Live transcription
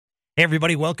Hey,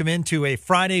 everybody, welcome into a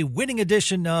Friday winning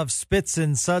edition of Spits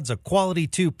and Suds, a quality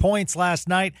 2 points last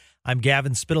night. I'm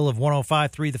Gavin Spittle of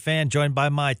 105.3 The Fan, joined by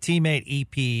my teammate,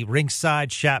 EP,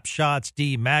 Ringside, Shap Shots,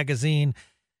 D Magazine.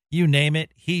 You name it,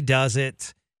 he does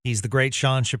it. He's the great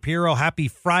Sean Shapiro. Happy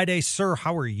Friday, sir.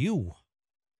 How are you?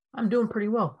 I'm doing pretty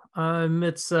well.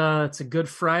 It's a good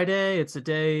Friday. It's a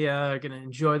day gonna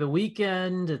enjoy the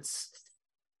weekend. It's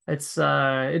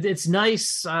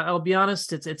nice. I'll be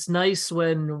honest. It's nice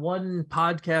when one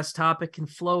podcast topic can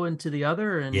flow into the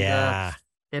other, and Yeah.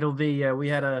 it'll be. We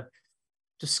had a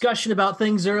discussion about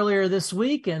things earlier this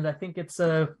week, and I think it's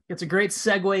a great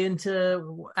segue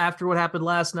into after what happened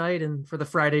last night and for the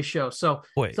Friday show. So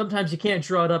Boy. Sometimes you can't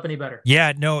draw it up any better.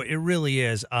 Yeah, no, it really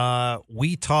is.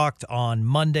 We talked on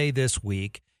Monday this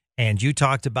week, and you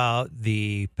talked about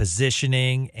the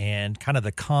positioning and kind of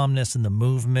the calmness and the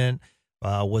movement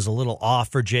was a little off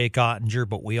for Jake Oettinger,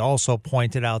 but we also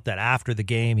pointed out that after the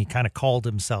game, he kind of called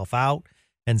himself out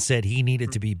and said he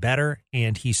needed to be better,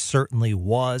 and he certainly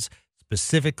was.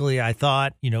 Specifically, I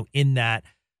thought, in that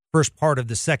first part of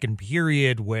the second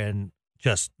period when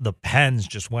just the Pens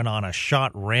just went on a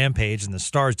shot rampage and the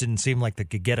Stars didn't seem like they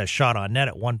could get a shot on net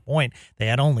at one point. They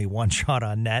had only one shot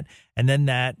on net. And then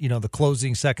that, the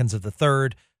closing seconds of the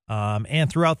third and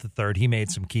throughout the third, he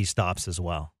made some key stops as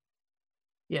well.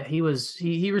 Yeah, he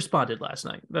responded last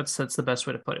night. That's the best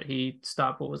way to put it. He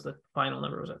stopped. What was the final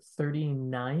number? Was it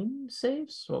 39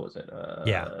 saves? What was it?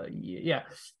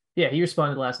 Yeah, he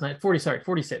responded last night. 40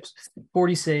 saves.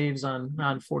 40 saves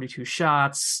on 42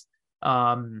 shots.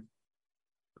 Third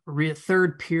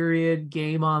period,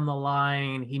 game on the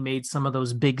line. He made some of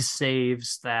those big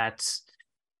saves that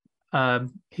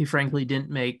he frankly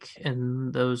didn't make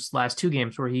in those last two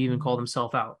games where he even called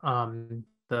himself out.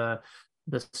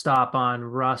 The stop on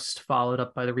Rust followed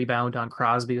up by the rebound on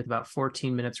Crosby with about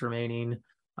 14 minutes remaining.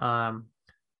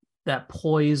 That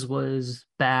poise was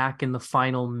back in the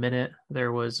final minute. It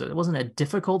wasn't a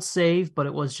difficult save, but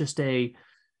it was just a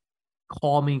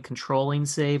calming, controlling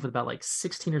save with about like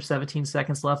 16 or 17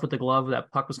 seconds left with the glove.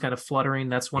 That puck was kind of fluttering.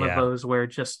 That's one of those where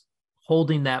just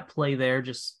holding that play there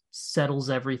just settles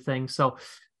everything. So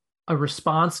a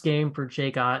response game for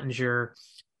Jake Oettinger.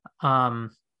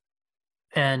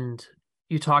 And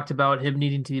you talked about him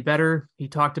needing to be better. He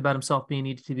talked about himself being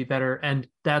needed to be better. And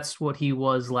that's what he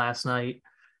was last night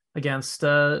against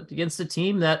a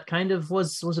team that kind of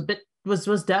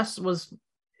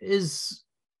is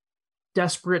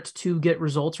desperate to get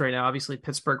results right now. Obviously,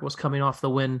 Pittsburgh was coming off the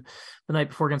win the night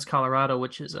before against Colorado,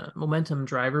 which is a momentum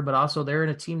driver, but also they're in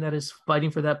a team that is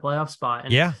fighting for that playoff spot.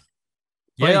 And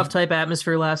playoff type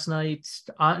atmosphere last night.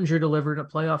 Oettinger delivered a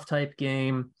playoff type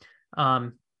game.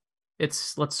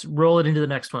 Let's roll it into the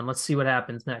next one. Let's see what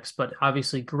happens next. But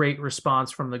obviously, great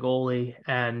response from the goalie,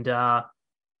 and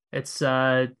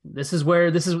this is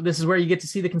where you get to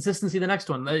see the consistency. The next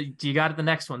one, you got it. The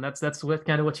next one, that's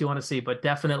kind of what you want to see. But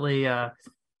definitely, I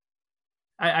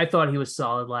thought he was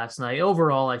solid last night.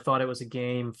 Overall, I thought it was a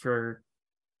game for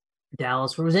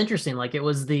Dallas where it was interesting. Like it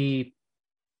was if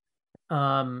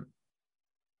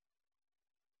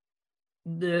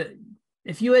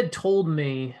you had told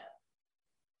me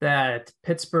that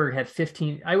Pittsburgh had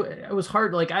 15, it was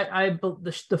hard. Like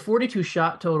the 42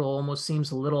 shot total almost seems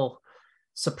a little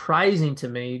surprising to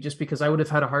me, just because I would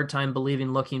have had a hard time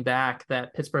believing, looking back,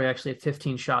 that Pittsburgh actually had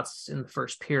 15 shots in the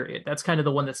first period. That's kind of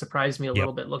the one that surprised me a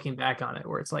little bit looking back on it,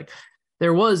 where it's like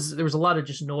there was a lot of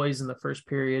just noise in the first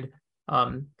period.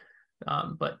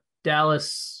 But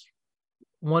Dallas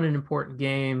won an important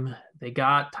game. They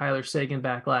got Tyler Seguin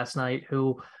back last night,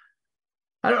 who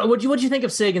I don't know. What'd you think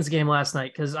of Sagan's game last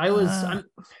night? Because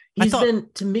he's been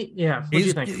to me. Yeah. What do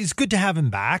you think? It's good to have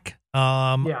him back.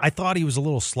 I thought he was a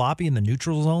little sloppy in the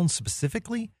neutral zone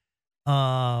specifically.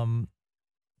 But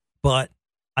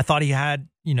I thought he had,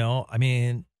 he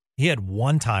had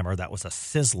one timer that was a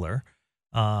sizzler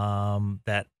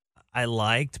that I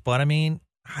liked. But I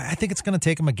think it's going to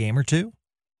take him a game or two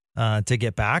to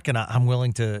get back, and I'm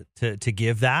willing to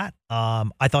give that.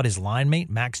 I thought his line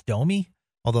mate, Max Domi,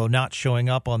 although not showing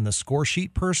up on the score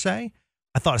sheet per se,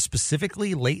 I thought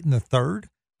specifically late in the third,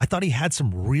 I thought he had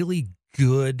some really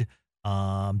good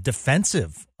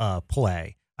defensive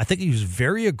play. I think he was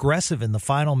very aggressive in the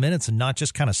final minutes and not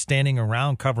just kind of standing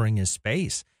around covering his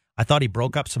space. I thought he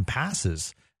broke up some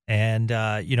passes. And,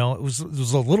 it was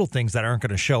the little things that aren't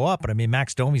going to show up. But,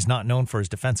 Max Domi's not known for his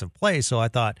defensive play, so I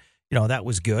thought, that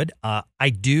was good.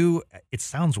 It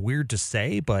sounds weird to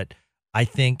say, but I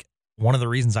think one of the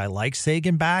reasons I like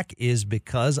Seguin back is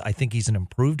because I think he's an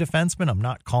improved defenseman. I'm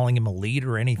not calling him elite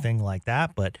or anything like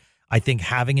that, but I think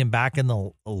having him back in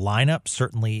the lineup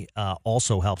certainly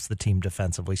also helps the team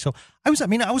defensively. So I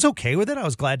was okay with it. I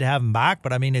was glad to have him back,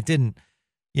 but I mean, it didn't.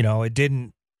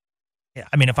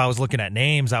 I mean, if I was looking at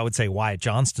names, I would say Wyatt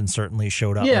Johnston certainly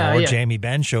showed up more. Jamie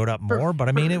Benn showed up more, but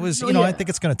I mean, it was, I think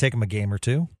it's going to take him a game or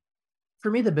two. For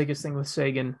me, the biggest thing with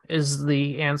Seguin is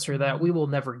the answer that we will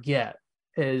never get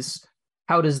is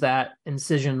how does that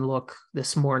incision look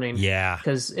this morning? Yeah.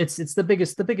 Because it's the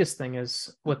biggest thing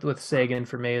is with Seguin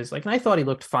for me is like, and I thought he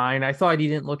looked fine. I thought he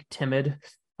didn't look timid.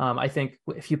 I think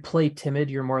if you play timid,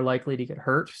 you're more likely to get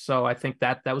hurt. So I think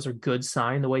that was a good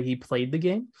sign the way he played the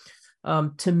game.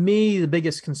 To me, the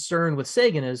biggest concern with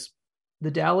Seguin is the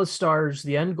Dallas Stars.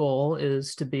 The end goal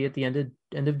is to be at the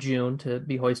end of June to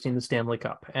be hoisting the Stanley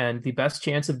Cup, and the best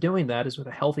chance of doing that is with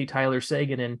a healthy Tyler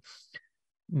Seguin in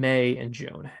May and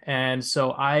June. And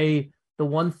so the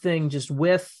one thing just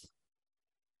with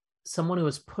someone who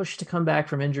was pushed to come back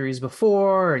from injuries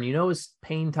before, and his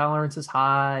pain tolerance is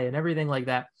high and everything like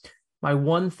that. My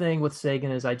one thing with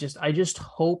Seguin is I just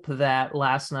hope that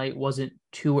last night wasn't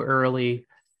too early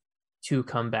to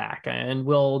come back, and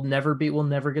we'll never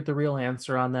get the real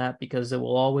answer on that, because it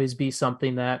will always be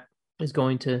something that is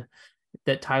going to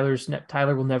that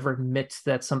Tyler will never admit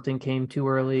that something came too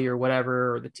early or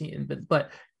whatever, or the team.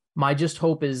 But my just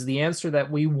hope is the answer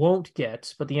that we won't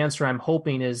get, but the answer I'm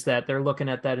hoping is that they're looking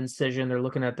at that incision, they're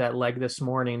looking at that leg this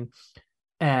morning,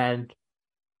 and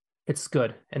it's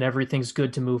good and everything's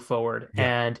good to move forward.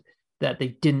 Yeah. And that they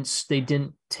didn't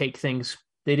take things.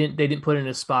 They didn't put in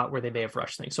a spot where they may have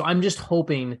rushed things. So I'm just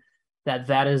hoping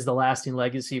that is the lasting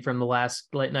legacy from the last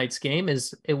late night's game,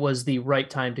 is it was the right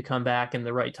time to come back and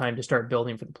the right time to start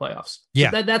building for the playoffs. Yeah.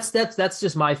 So that's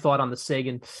just my thought on the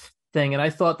Seguin thing. And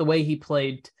I thought the way he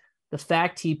played, the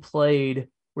fact he played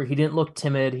where he didn't look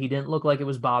timid, he didn't look like it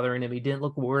was bothering him, he didn't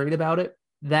look worried about it.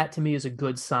 That to me is a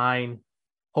good sign.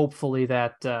 Hopefully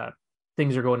that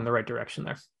things are going in the right direction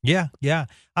there. Yeah. Yeah.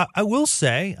 I will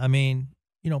say, I mean,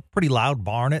 pretty loud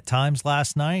barn at times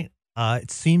last night.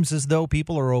 It seems as though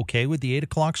people are okay with the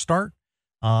 8:00 start.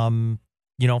 From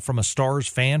a Stars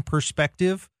fan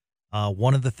perspective,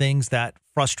 one of the things that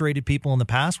frustrated people in the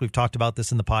past, we've talked about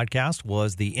this in the podcast,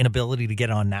 was the inability to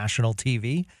get on national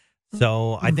TV.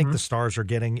 So I think the Stars are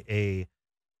getting a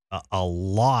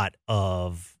lot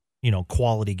of,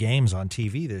 quality games on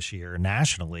TV this year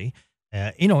nationally.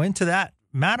 Into that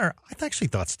matter, I actually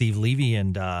thought Steve Levy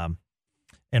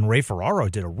and Ray Ferraro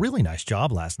did a really nice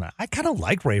job last night. I kind of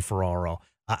like Ray Ferraro.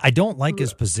 I don't like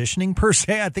his positioning per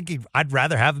se. I think I'd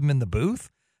rather have him in the booth.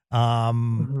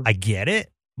 I get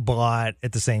it, but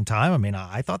at the same time, I mean,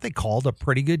 I thought they called a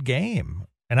pretty good game,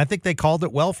 and I think they called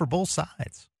it well for both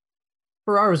sides.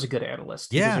 Ferraro's a good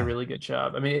analyst. He does a really good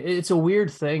job. I mean, it's a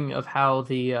weird thing of how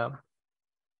the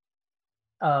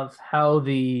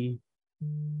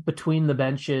between the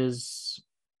benches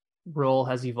role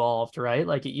has evolved, right?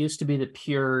 Like it used to be the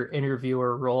pure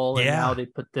interviewer role, and now they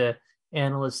put the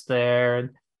analyst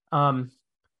there. And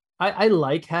I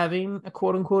like having a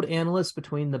quote unquote analyst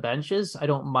between the benches. I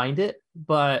don't mind it,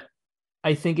 but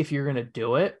I think if you're gonna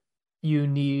do it, you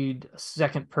need a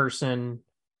second person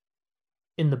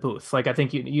in the booth. Like I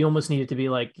think you almost need it to be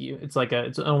like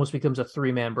it almost becomes a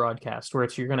 3-man broadcast where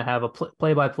you're going to have a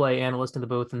play-by-play analyst in the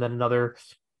booth and then another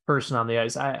person on the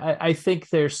ice. I think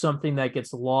there's something that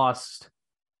gets lost,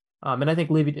 and I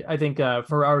think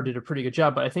Ferraro did a pretty good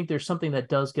job, but I think there's something that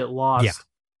does get lost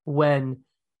when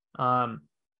you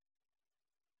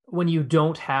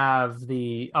don't have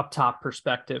the up top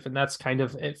perspective, and that's kind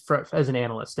of it as an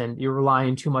analyst, and you're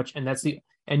relying too much,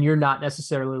 and you're not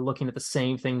necessarily looking at the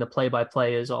same thing the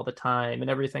play-by-play is all the time and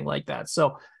everything like that.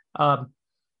 So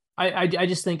I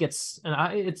just think it's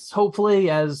hopefully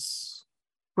as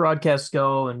broadcasts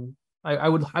go, and I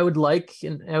would like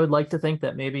to think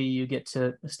that maybe you get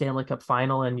to the Stanley Cup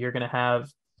final and you're going to have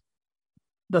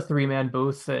the 3-man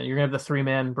booth, and you're going to have the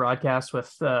 3-man broadcast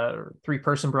with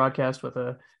 3-person broadcast with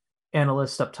a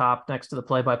analyst up top next to the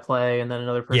play-by-play and then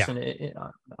another person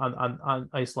on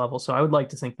ice level. So I would like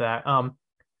to think that.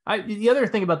 The other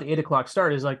thing about the 8:00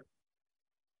 start is like,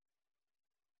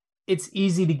 it's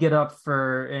easy to get up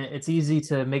it's easy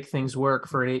to make things work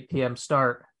for an 8 p.m.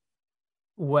 start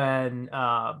when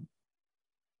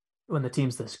the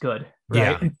team's this good,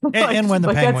 right? Yeah. And when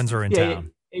the Penguins are in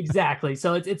town. Exactly.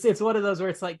 So it's one of those where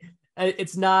it's like,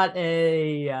 it's not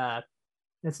an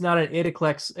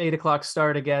 8:00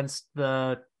 start against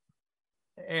the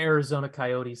Arizona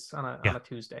Coyotes on a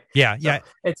Tuesday. Yeah.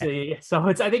 I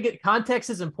think context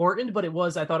is important, but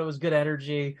I thought it was good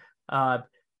energy.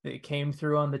 It came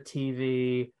through on the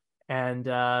TV, and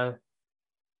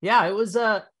it was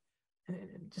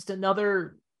just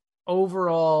another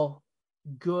overall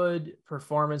good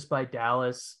performance by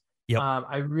Dallas. Yep.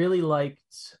 I really liked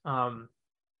the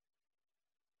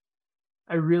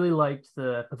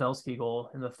Pavelski goal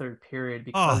in the third period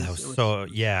Oh, that because was so,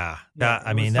 yeah. That,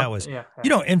 I it was mean, that was, something.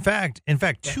 Yeah, in fact,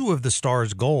 yeah. two of the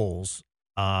Stars' goals,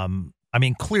 I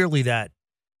mean, clearly that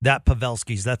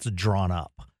Pavelski's, that's a drawn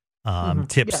up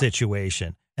tip Yeah.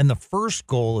 situation. And the first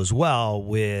goal as well,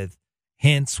 with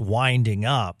Hintz winding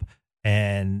up,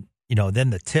 and, then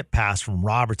the tip pass from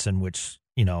Robertson, which,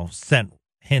 sent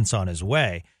Hintz on his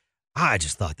way. I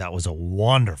just thought that was a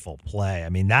wonderful play. I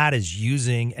mean, that is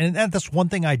using, and that's one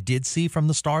thing I did see from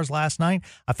the Stars last night.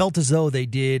 I felt as though they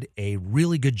did a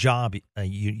really good job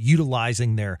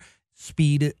utilizing their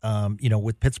speed,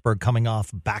 with Pittsburgh coming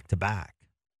off back to back.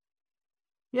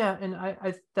 Yeah, and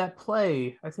I that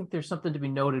play, I think there's something to be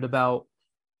noted about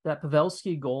that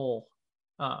Pavelski goal.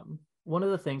 One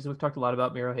of the things we've talked a lot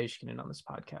about Miro Heiskanen on this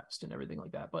podcast and everything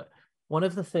like that, but one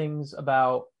of the things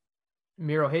about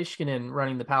Miro Heiskanen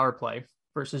running the power play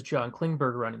versus John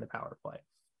Klingberg running the power play,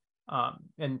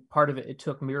 and part of it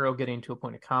took Miro getting to a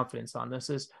point of confidence on this,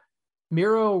 is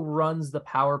Miro runs the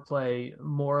power play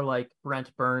more like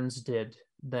Brent Burns did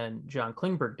than John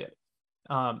Klingberg did.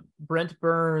 Brent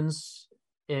Burns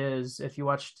is, if you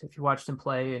watched him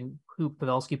play and who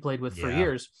Pavelski played with for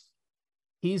years,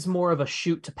 he's more of a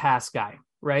shoot to pass guy,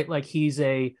 right? Like he's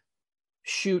a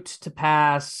shoot to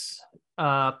pass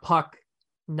puck,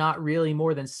 not really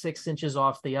more than 6 inches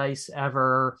off the ice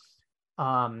ever,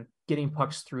 getting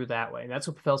pucks through that way. And that's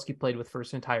what Pavelski played with for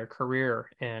his entire career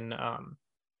in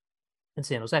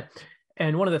San Jose.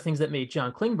 And one of the things that made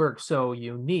John Klingberg so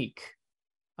unique,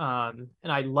 and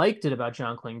I liked it about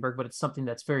John Klingberg, but it's something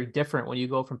that's very different when you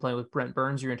go from playing with Brent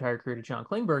Burns your entire career to John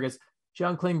Klingberg, is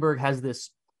John Klingberg has this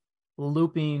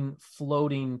looping,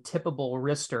 floating, tippable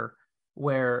wrister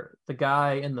where the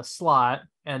guy in the slot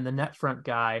and the net front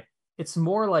guy, it's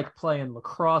more like playing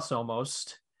lacrosse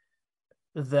almost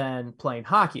than playing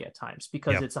hockey at times,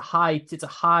 because it's a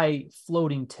high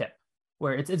floating tip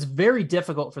where it's very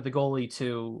difficult for the goalie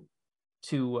to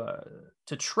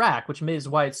track, which is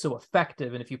why it's so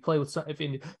effective. And if you play with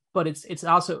but it's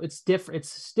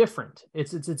different.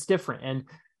 It's different. And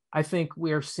I think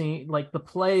we are seeing, like, the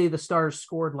play the Stars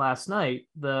scored last night,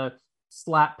 the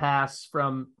slap pass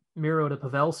from Miro to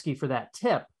Pavelski for that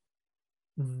tip.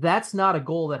 That's not a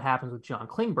goal that happens with John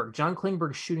Klingberg. John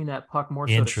Klingberg's shooting that puck more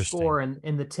so to score, and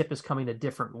the tip is coming a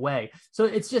different way. So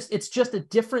it's just a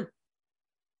different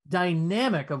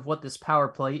dynamic of what this power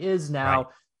play is now.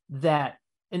 Right. That,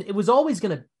 and it was always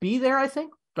going to be there, I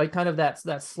think, like kind of that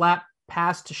slap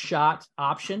pass to shot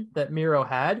option that Miro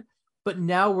had. But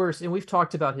now we've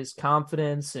talked about his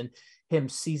confidence and him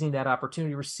seizing that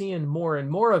opportunity. We're seeing more and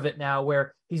more of it now,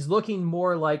 where he's looking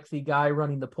more like the guy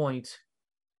running the point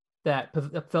that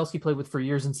Pavelski played with for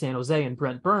years in San Jose and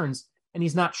Brent Burns, and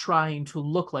he's not trying to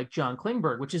look like John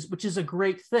Klingberg, which is a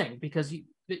great thing, because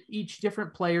each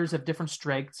different players have different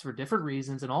strengths for different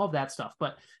reasons and all of that stuff.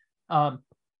 But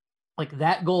like,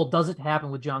 that goal doesn't happen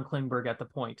with John Klingberg at the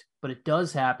point, but it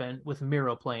does happen with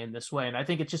Miro playing this way. And I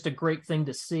think it's just a great thing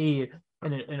to see,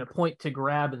 and a point to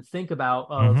grab and think about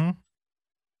of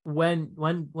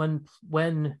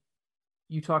when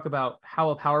you talk about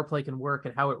how a power play can work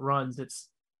and how it runs. It's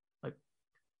like,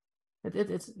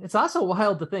 it's also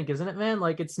wild to think, isn't it, man?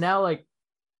 Like, it's now like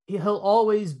he'll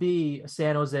always be a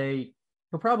San Jose.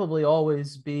 He'll probably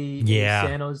always be a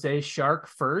San Jose Shark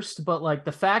first, but like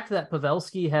the fact that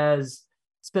Pavelski has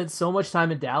spent so much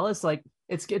time in Dallas, like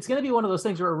it's going to be one of those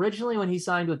things where originally when he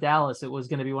signed with Dallas, it was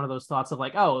going to be one of those thoughts of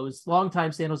like, oh, it was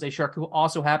longtime San Jose Shark who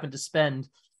also happened to spend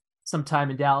some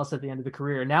time in Dallas at the end of the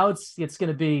career. Now it's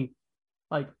going to be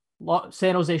like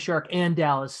San Jose Shark and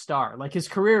Dallas Star. Like, his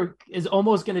career is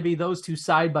almost going to be those two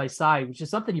side by side, which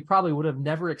is something you probably would have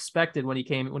never expected when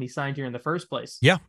he signed here in the first place. Yeah,